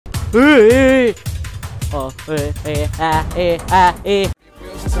Oh, eh.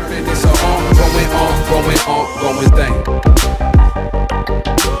 Turning this on, going thing.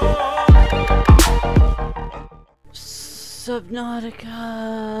 Subnautica.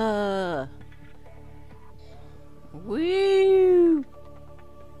 Woo!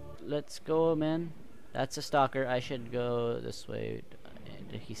 Let's go, man. That's a stalker. I should go this way.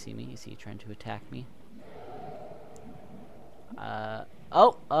 Did he see me? Is he trying to attack me?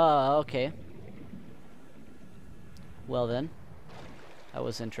 Okay. Well then. That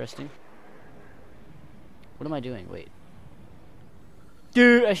was interesting. What am I doing? Wait.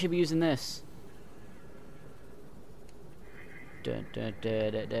 Dude, I should be using this.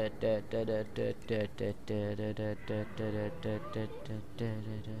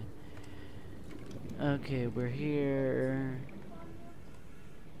 Okay, we're here.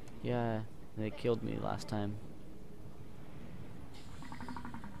 Yeah, they killed me last time.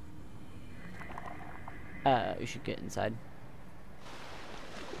 We should get inside.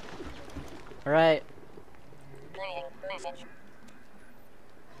 Alright.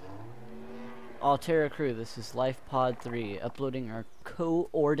 Altera crew, this is Life Pod 3, uploading our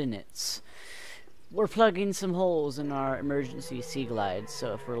coordinates. We're plugging some holes in our emergency sea glides,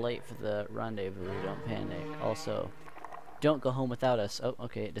 so if we're late for the rendezvous, don't panic. Also, don't go home without us. Oh,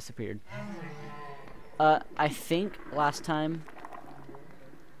 okay, it disappeared. I think last time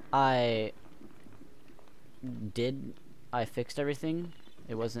I fixed everything.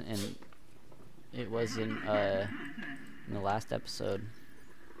 It wasn't in the last episode.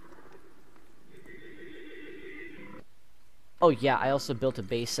 Oh yeah, I also built a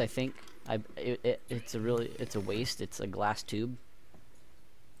base, I think. It's a waste. It's a glass tube.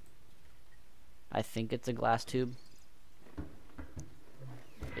 I think it's a glass tube.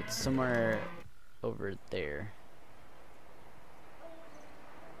 It's somewhere over there.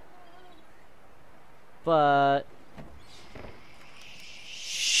 But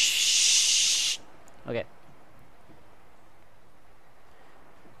okay.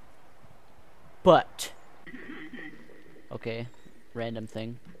 But okay, random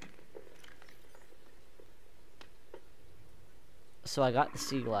thing. So I got the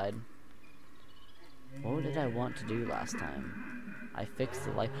sea glide. What did I want to do last time? I fixed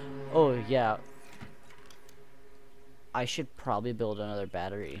the light. Oh yeah. I should probably build another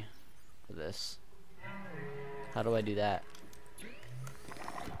battery for this. How do I do that?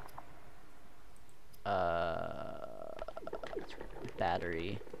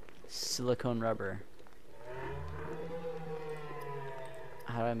 Battery. Silicone rubber.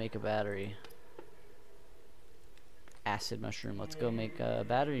 How do I make a battery? Acid mushroom. Let's go make a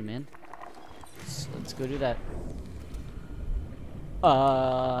battery, man. Let's go do that.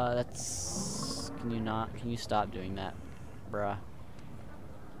 That's... Can you stop doing that, bruh?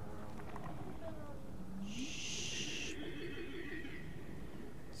 Shh.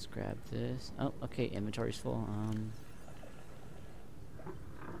 Let's grab this. Oh, okay, inventory's full.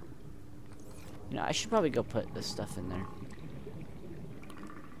 You know, I should probably go put this stuff in there.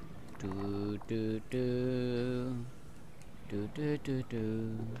 Do do do do do do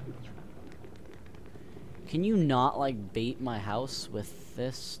do. Can you not like bait my house with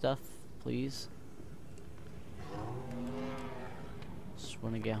this stuff, please? Just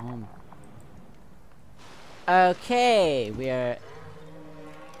want to get home. Okay, we are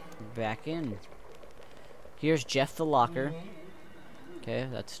back in. Here's Jeff the locker. Okay,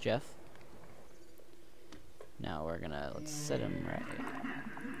 that's Jeff. Now we're gonna let's set him right.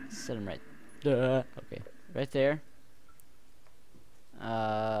 Set him right. Okay, right there.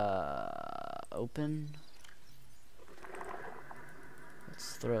 Open.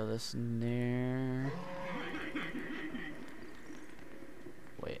 Let's throw this in there.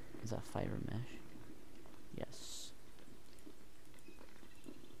 Wait, is that fiber mesh? Yes.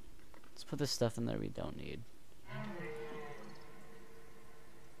 Let's put this stuff in there we don't need.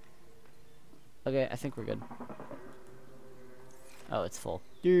 Okay, I think we're good. Oh, it's full.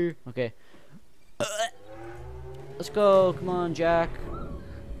 Okay. Let's go. Come on, Jack.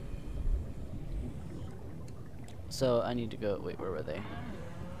 So I need to go. Wait, where were they?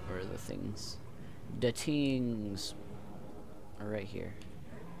 Where are the things? The things are right here.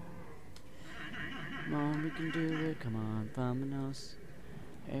 Come on, we can do it. Come on, vámonos.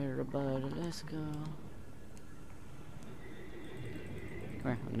 Everybody, let's go. Come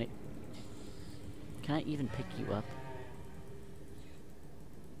here. I'm gonna. Can I even pick you up?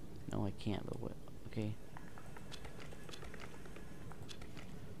 No, I can't. But what? Okay.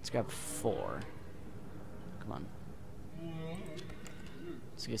 Let's grab 4. Come on.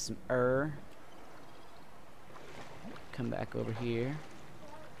 Let's get some Come back over here.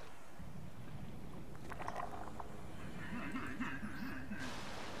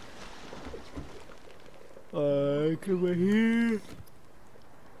 come right here.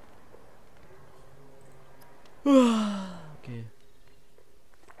 Okay.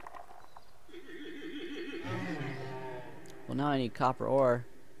 Well, now I need copper ore.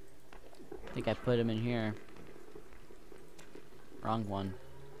 I think I put him in here. Wrong one.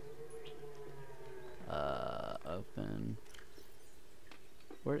 Open.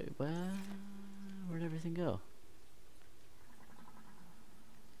 Where'd everything go?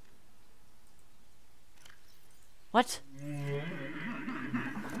 What?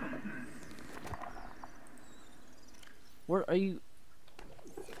 Where are you?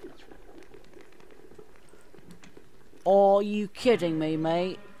 Are you kidding me,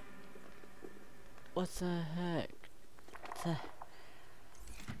 mate? What the heck?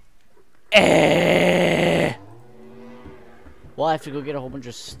 Well, I have to go get a whole bunch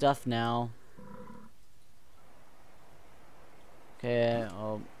of stuff now. Okay,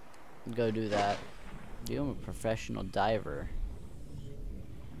 I'll go do that. Dude, I'm a professional diver.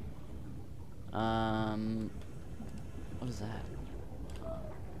 What is that?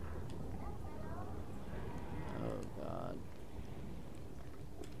 Oh god.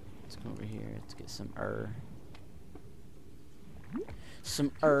 Let's go over here. Let's get some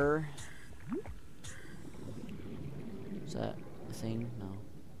Some Is that a thing? No.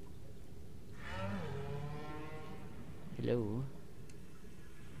 Hello?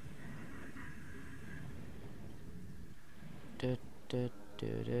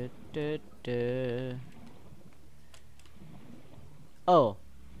 Oh,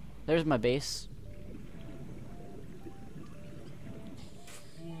 there's my base.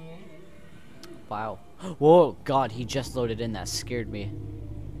 Wow. Whoa, God, he just loaded in. That scared me.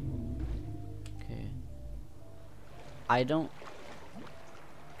 Okay. I don't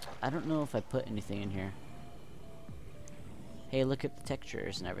know if I put anything in here. Hey, look at the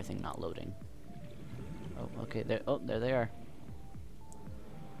textures and everything not loading. Oh, okay. There. Oh, there they are.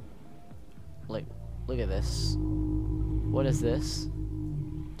 Like, look at this. What is this?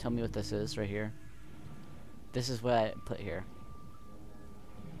 Tell me what this is right here. This is what I put here.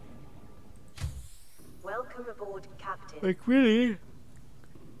 Welcome aboard, Captain. Like, really?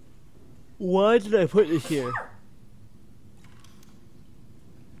 Why did I put this here?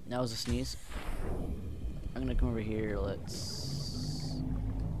 That was a sneeze. I'm gonna come over here. Let's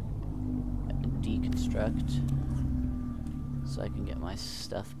deconstruct so I can get my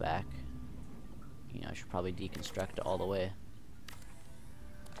stuff back. You know, I should probably deconstruct it all the way.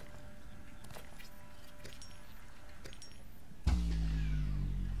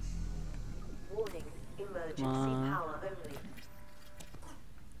 Warning, emergency power only.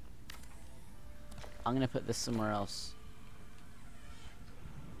 I'm gonna put this somewhere else.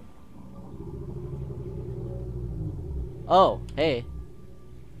 Oh, hey.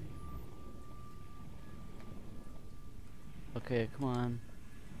 Okay, come on.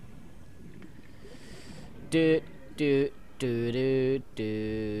 Do. 30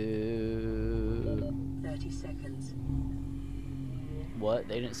 seconds. What?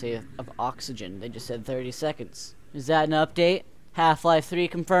 They didn't say of oxygen. They just said 30 seconds. Is that an update? Half-Life 3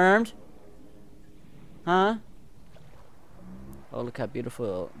 confirmed? Huh? Oh, look how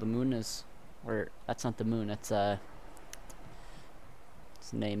beautiful the moon is. Or, that's not the moon. That's, let's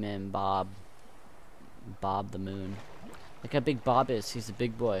name him Bob. Bob the moon. Look how big Bob is. He's a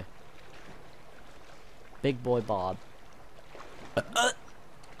big boy. Big boy Bob. I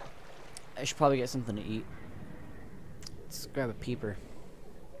should probably get something to eat. Let's grab a peeper.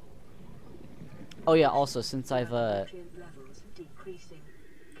 Oh yeah, also since I've got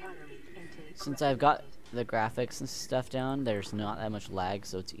the graphics and stuff down, there's not that much lag,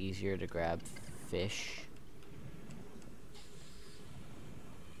 so it's easier to grab fish.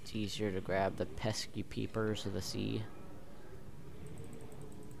 It's easier to grab the pesky peepers of the sea.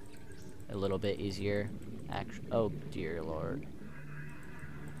 A little bit easier. Oh dear Lord.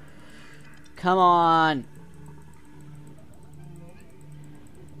 Come on!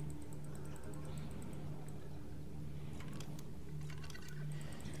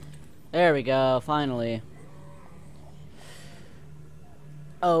 There we go, finally.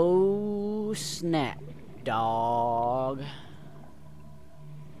 Oh, snap, dog.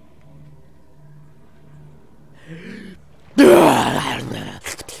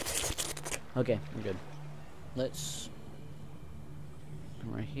 Okay, we're good. Let's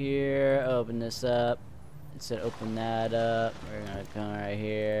come right here, open this up. Instead of open that up, we're gonna come right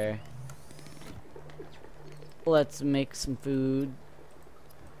here. Let's make some food.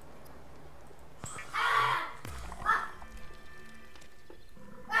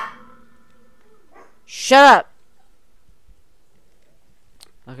 Shut up!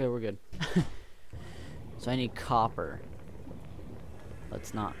 Okay, we're good. So I need copper.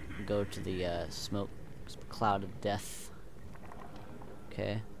 Let's not go to the smoke cloud of death.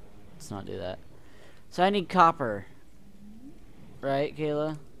 Okay. Let's not do that. So I need copper. Right,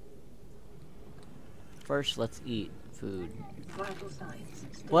 Kayla? First, let's eat food. Vital signs.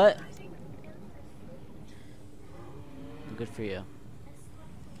 What? Stabilizing. Good for you.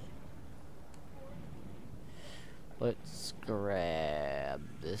 Let's grab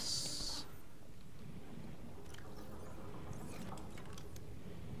this.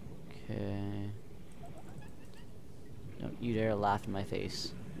 Okay. Don't you dare laugh in my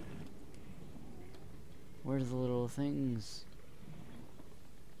face. Where's the little things?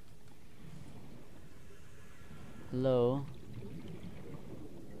 Hello?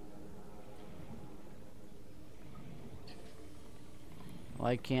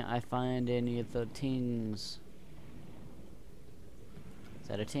 Why can't I find any of the tings? Is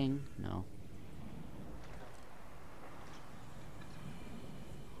that a ting? No.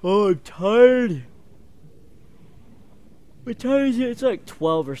 Oh, I'm tired. What time is it? It's like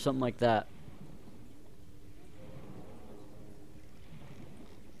 12 or something like that.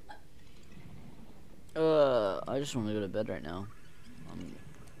 I just want to go to bed right now. I'm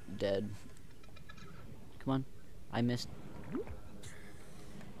dead. Come on. I missed.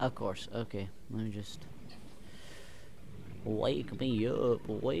 Of course. Okay. Let me just wake me up.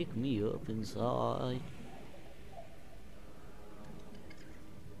 Wake me up inside.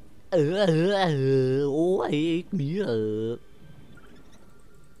 Wake me up.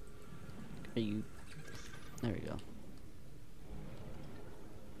 Are you? There we go.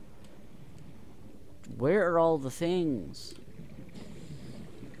 Where are all the things?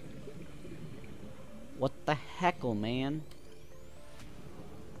 What the heckle, man?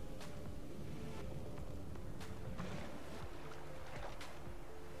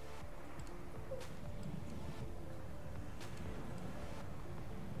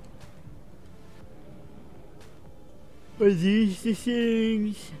 Are these the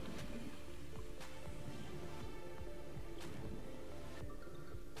things?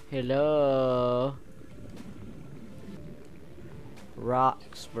 Hello?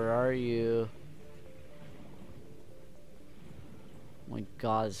 Rocks, where are you? Oh my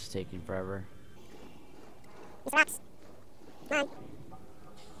god, this is taking forever. Rocks. Come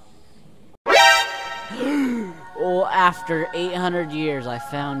on. Oh, after 800 years, I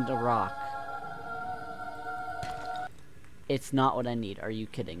found a rock. It's not what I need. Are you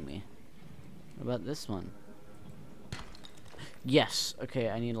kidding me? What about this one? Yes. Okay,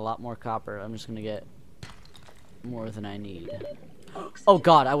 I need a lot more copper. I'm just gonna get more than I need. Oxygen. Oh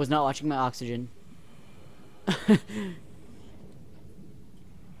god, I was not watching my oxygen.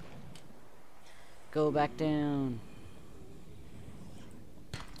 Go back down.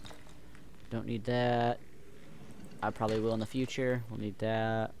 Don't need that. I probably will in the future. We'll need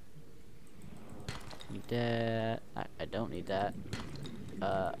that. Need that. I don't need that.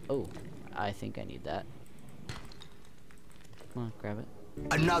 Oh. I think I need that. Come on, grab it.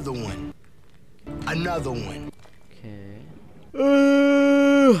 Another one. Another one. Okay.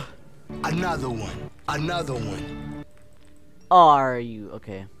 Another one. Another one. Are you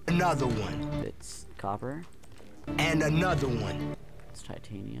okay? Another one. It's copper. And another one. It's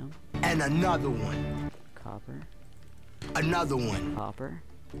titanium. And another one. Copper. Another one. Copper.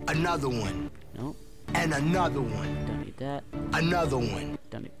 Another one. Nope. And another one. Don't need that. Another one.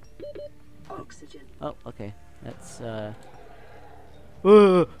 Don't need. Oxygen. Oh, okay. That's I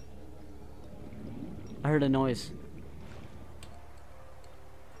heard a noise.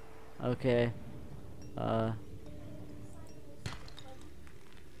 Okay. What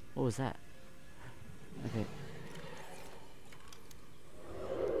was that? Okay.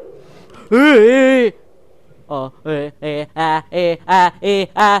 Oh, where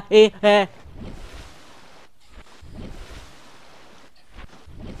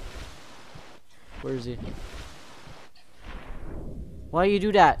is he? Why you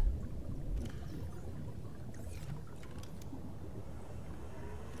do that?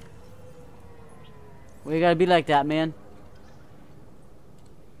 Why you gotta be like that, man?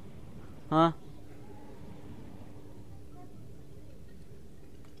 Huh?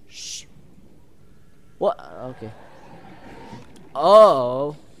 Shh. What? Okay.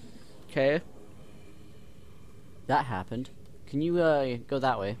 Oh. Okay. That happened. Can you go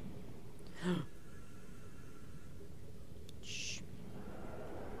that way? Shh.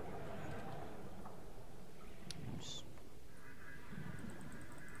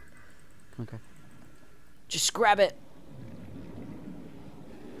 Come on, grab. Just grab it.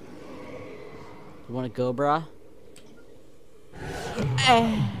 You want to go, brah?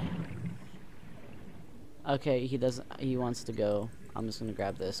 Okay, he doesn't. He wants to go. I'm just gonna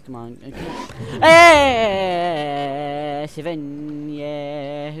grab this. Come on. Hey, seven,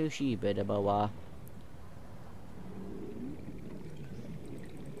 yeah, who she better bawa.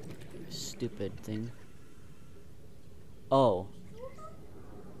 Stupid thing. Oh,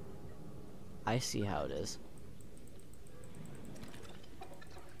 I see how it is.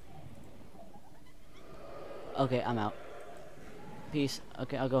 Okay, I'm out. Peace.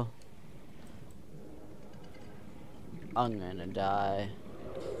 Okay, I'll go. I'm gonna die.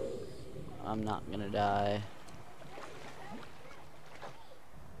 I'm not gonna die.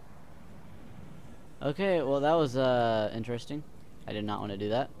 Okay, well that was interesting. I did not want to do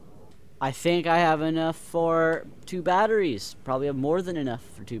that. I think I have enough for 2 batteries. Probably have more than enough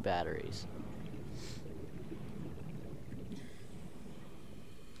for 2 batteries.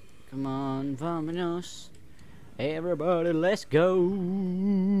 Come on, vamonos. Everybody, let's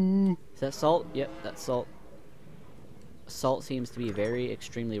go. Is that salt? Yep, that's salt. Salt seems to be very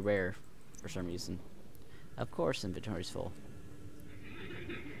extremely rare for some reason. Of course, inventory's full.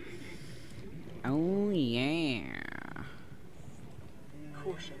 Oh yeah.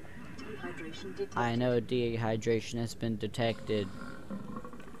 Caution. Dehydration detected. I know dehydration has been detected.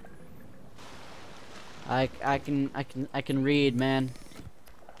 I can read, man.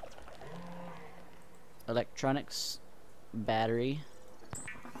 Electronics, battery,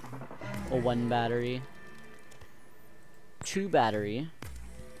 or 1 battery, 2 battery.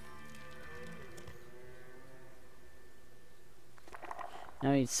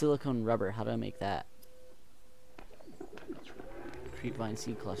 Now I need silicone rubber. How do I make that? Creepvine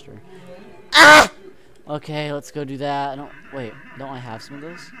seed cluster. Ah! Okay, let's go do that. Wait, don't I have some of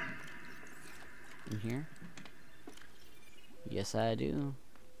those? In here? Yes, I do.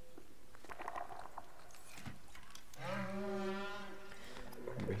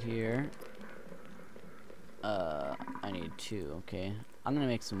 Over here. I need 2, okay. I'm gonna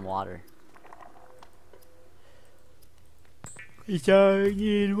make some water. I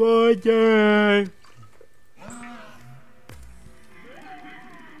need water!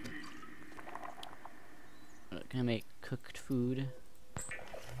 Can I make cooked food?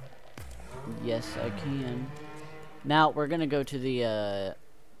 Yes, I can. Now, we're gonna go to the,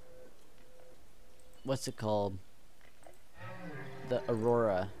 what's it called? The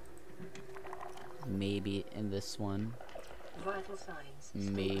Aurora. Maybe in this one. Vital signs.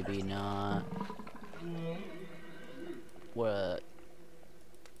 Maybe not. What?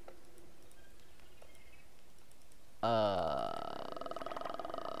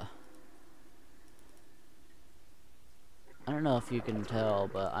 I don't know if you can tell,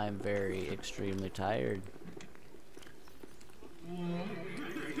 but I'm very extremely tired.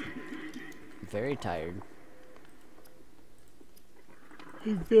 Very tired.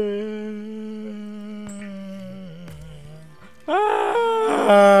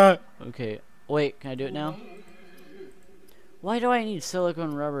 Okay, wait, can I do it now? Why do I need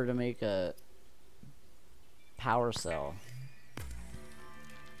silicone rubber to make a power cell?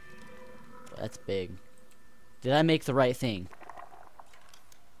 That's big. Did I make the right thing?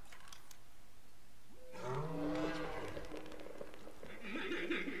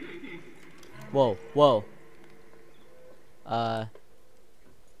 Whoa, whoa.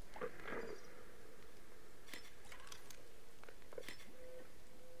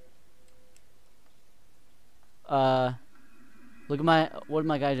 Look at what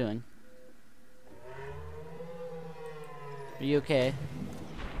my guy doing? Are you okay?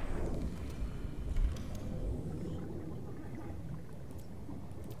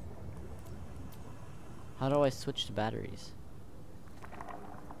 How do I switch to batteries?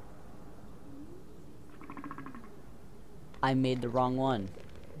 I made the wrong one.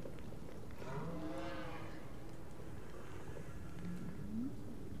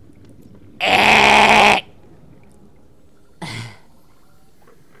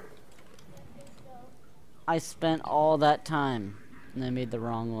 I spent all that time and I made the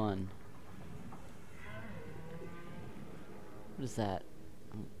wrong one. What is that?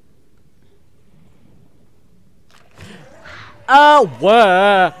 Oh,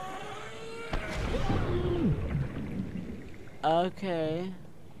 what? Okay.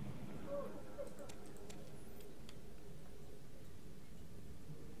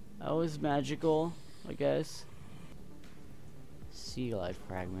 That was magical, I guess. Sea glide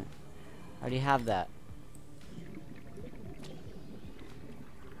fragment. I already have that.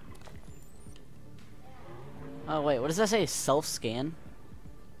 Oh wait, what does that say? Self-scan?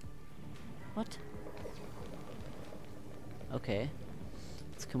 What? Okay.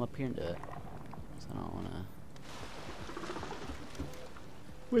 Let's come up here and do it. So I don't wanna...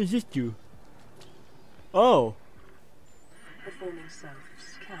 What does this do? Oh. Performing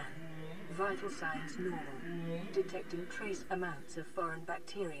self-scan. Vital signs normal. Detecting trace amounts of foreign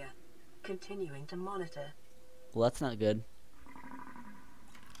bacteria. Continuing to monitor. Well, that's not good.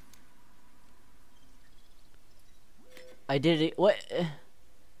 I did it. What?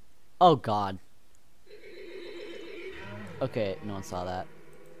 Oh, God. Okay, no one saw that.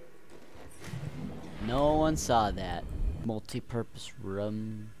 No one saw that. Multi-purpose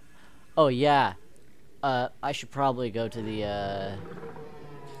room. Oh, yeah. I should probably go to the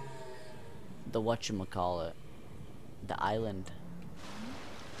whatchamacallit. The island.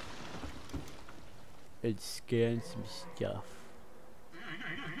 And scan some stuff.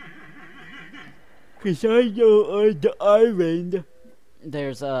 Cause I know on the island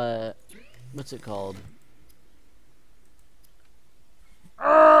there's what's it called?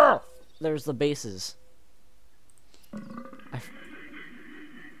 There's the bases.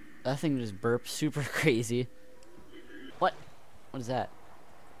 That thing just burped super crazy. What? What is that?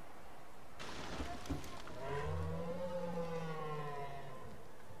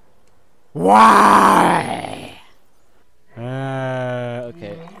 Why?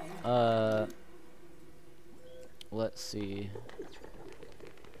 Okay. Let's see.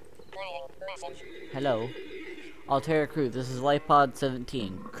 Hello. Altair crew, this is LifePod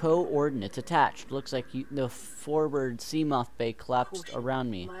 17. Coordinates attached. Looks like the forward SEAMOFF bay collapsed around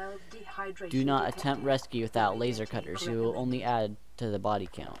me. Do not attempt rescue without laser cutters. You will only add to the body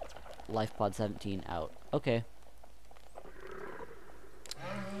count. LifePod 17 out. Okay.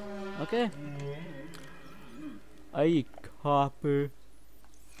 Okay. I copper.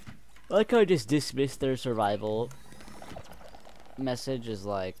 I like how I just dismissed their survival message is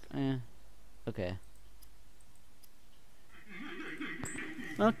like, okay.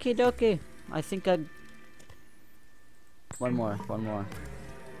 Okie dokie. I think I... One more.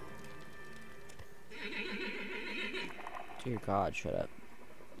 Dear God, shut up.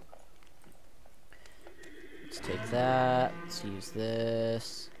 Let's take that. Let's use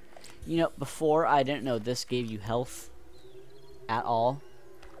this. You know, before I didn't know this gave you health at all.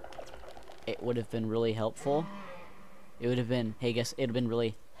 It would have been really helpful. It would have been, hey, guess it would have been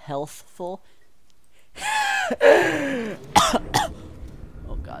really healthful.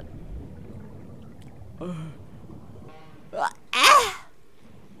 Oh God.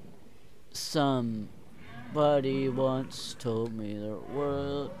 Somebody once told me the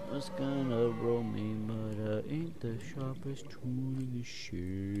world was gonna roll me, but I ain't the sharpest tool in the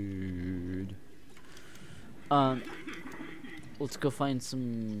shed. Let's go find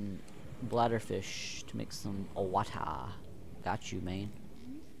some bladderfish to make some water. Got you, man.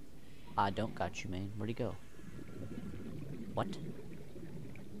 I don't got you, man. Where'd he go? What?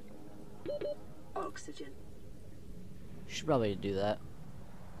 Oxygen. Should probably do that.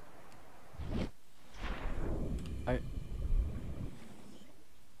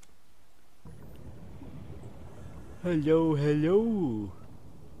 Hello, hello.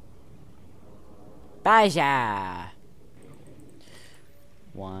 Baja.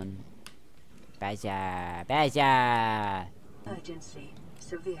 One. Baja. Urgency.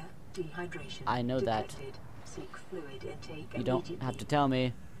 Severe dehydration. I know detected. that. Seek fluid intake You don't have to tell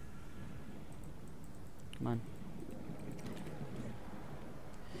me. Come on.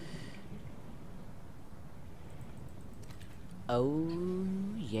 Oh,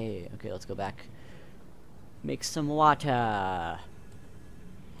 yeah. Okay, let's go back. Make some water.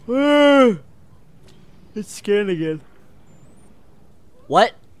 It's scan again.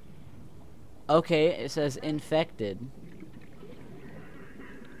 What? Okay, it says infected.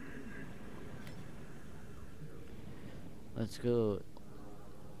 Let's go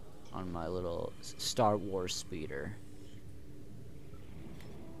on my little Star Wars speeder.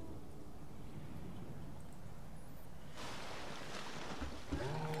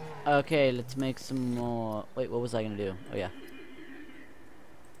 Okay, let's make some more. Wait, what was I gonna do? Oh yeah.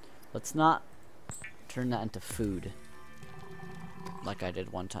 Let's not turn that into food like I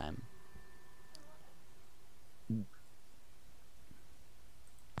did one time.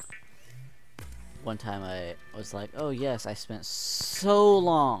 One time I was like, oh yes, I spent so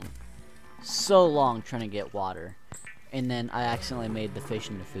long trying to get water, and then I accidentally made the fish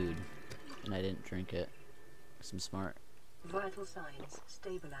into food, and I didn't drink it. 'Cause I'm smart. Vital signs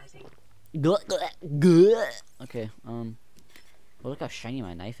stabilizing. Okay, well, look how shiny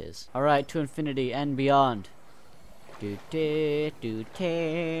my knife is. Alright, to infinity and beyond.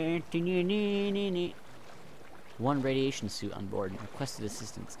 One radiation suit on board. Requested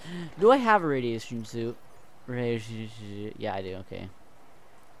assistance. Do I have a radiation suit? Yeah, I do, okay.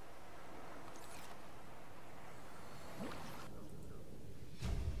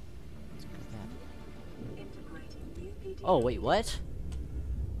 Let's go that. Oh, wait, what?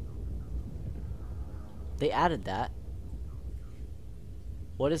 They added that.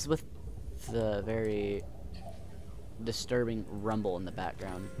 What is with the very disturbing rumble in the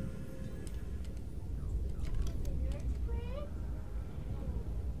background?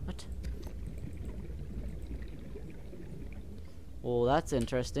 What? Well, that's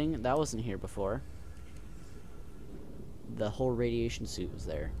interesting. That wasn't here before. The whole radiation suit was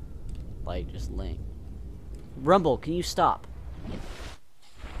there. Like, just laying. Rumble, can you stop?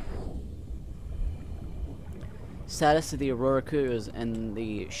 Status of the Aurora cruise and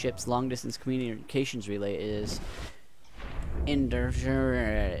the ship's long-distance communications relay is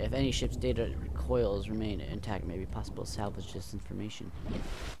if any ship's data coils remain intact, may be possible to salvage this information.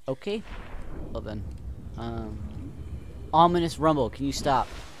 Okay. Well then. Ominous rumble, can you stop?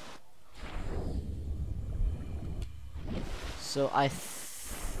 So I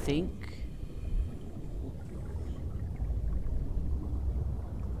think...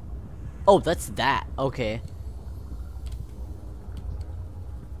 Oh, that's that. Okay.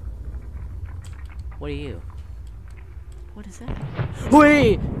 What are you? What is that?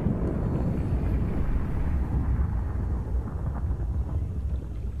 Wait!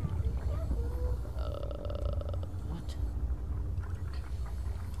 What?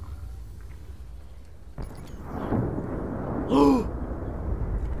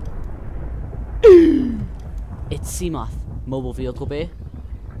 It's SEAMOFF. Mobile vehicle bay.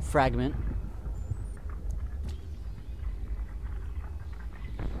 Fragment.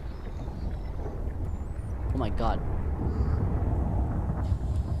 Oh my god.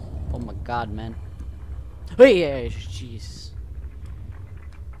 Oh my god, man. Hey, jeez.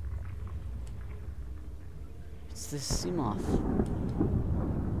 It's this SEAMOFF.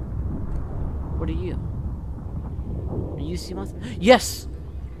 What are you? Are you SEAMOFF? Yes!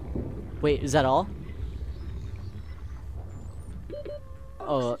 Wait, is that all?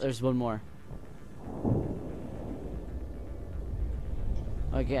 Oh, there's one more.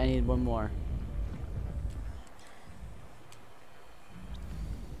 Okay, I need one more.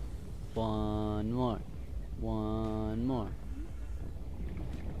 One more. One more.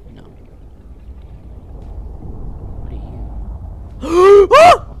 No. What are you?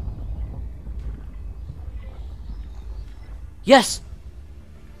 Ah! Yes!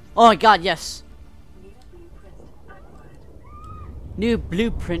 Oh my god, yes! New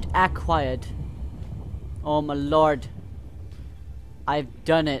blueprint acquired. Oh my lord. I've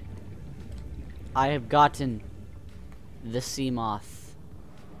done it. I have gotten the SEAMOFF.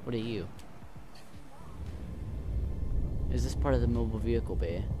 What are you? Is this part of the mobile vehicle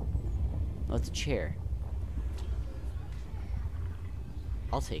bay? Oh, it's a chair.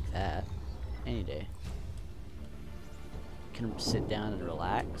 I'll take that. Any day. Can sit down and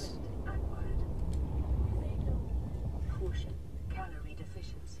relax.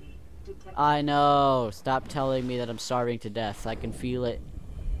 I know. Stop telling me that I'm starving to death. I can feel it.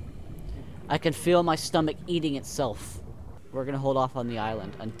 I can feel my stomach eating itself. We're gonna hold off on the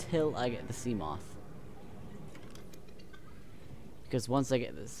island until I get the SEAMOFF. Because once I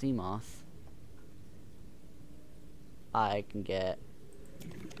get the SEAMOFF, I can get...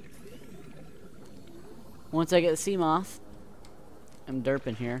 Once I get the SEAMOFF, I'm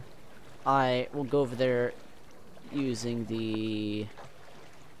derping here, I will go over there using the...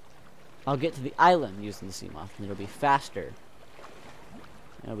 I'll get to the island using the SEAMOFF, and it'll be faster.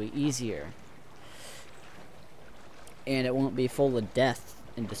 It'll be easier. And it won't be full of death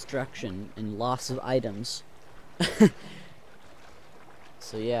and destruction and loss of items.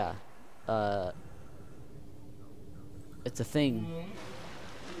 So yeah, it's a thing.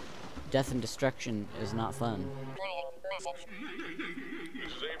 Death and destruction is not fun.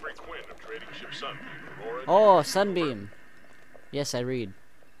 This is Avery Quinn of Trading Ship Sunbeam. Aurora. Oh, Sunbeam. Yes, I read.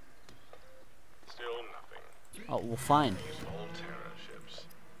 Still nothing. Oh, well, fine. These old Terra ships.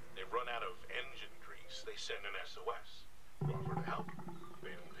 They run out of engine grease. They send an SOS. You offer to help. They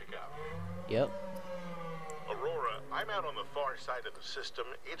don't pick up. Yep. Aurora, I'm out on the far side of the system.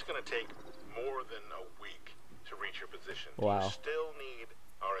 It's going to take more than a week to reach your position. Wow. Do you still need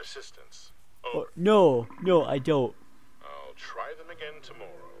our assistance? Oh, no, I don't. I'll try them again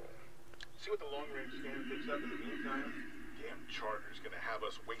tomorrow. See what the long-range scan picks up in the meantime? Damn charter's going to have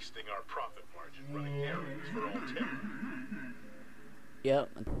us wasting our profit margin running errands for all Terra. Yep.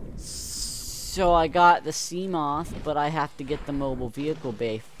 So I got the SEAMOFF, but I have to get the mobile vehicle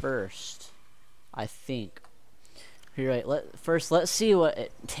bay first. I think. You're right. Let's see what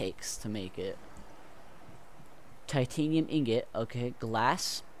it takes to make it. Titanium ingot, okay,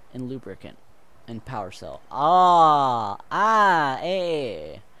 glass and lubricant and power cell.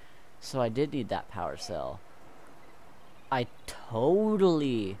 So I did need that power cell. I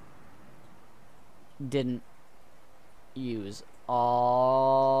totally didn't use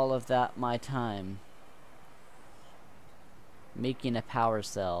all of that my time making a power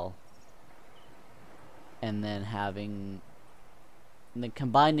cell and then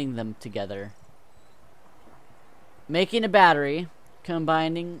combining them together, making a battery,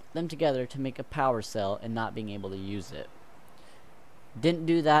 combining them together to make a power cell, and not being able to use it. Didn't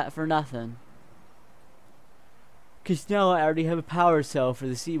do that for nothing. Cause now I already have a power cell for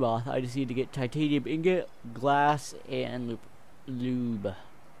the SEAMOFF. I just need to get titanium ingot, glass, and lube.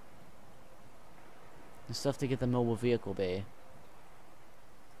 The stuff to get the mobile vehicle bay.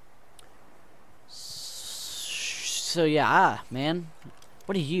 So yeah, man.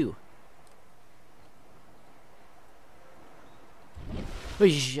 What are you?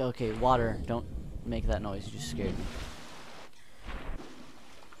 Okay, water. Don't make that noise. You just scared me.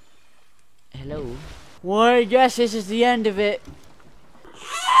 Hello? Well, I guess this is the end of it.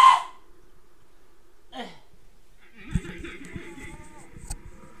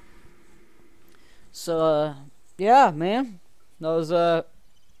 So, yeah, man. That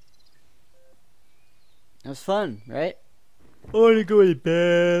was fun, right? I wanna go to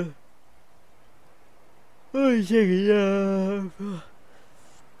bed. I wanna take a nap.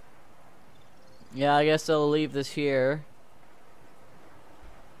 Yeah, I guess I'll leave this here.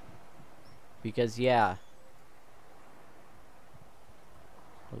 Because, yeah.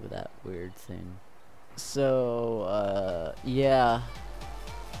 Look at that weird thing. So, yeah.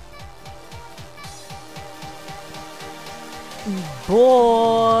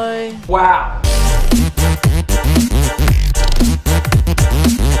 Boy! Wow.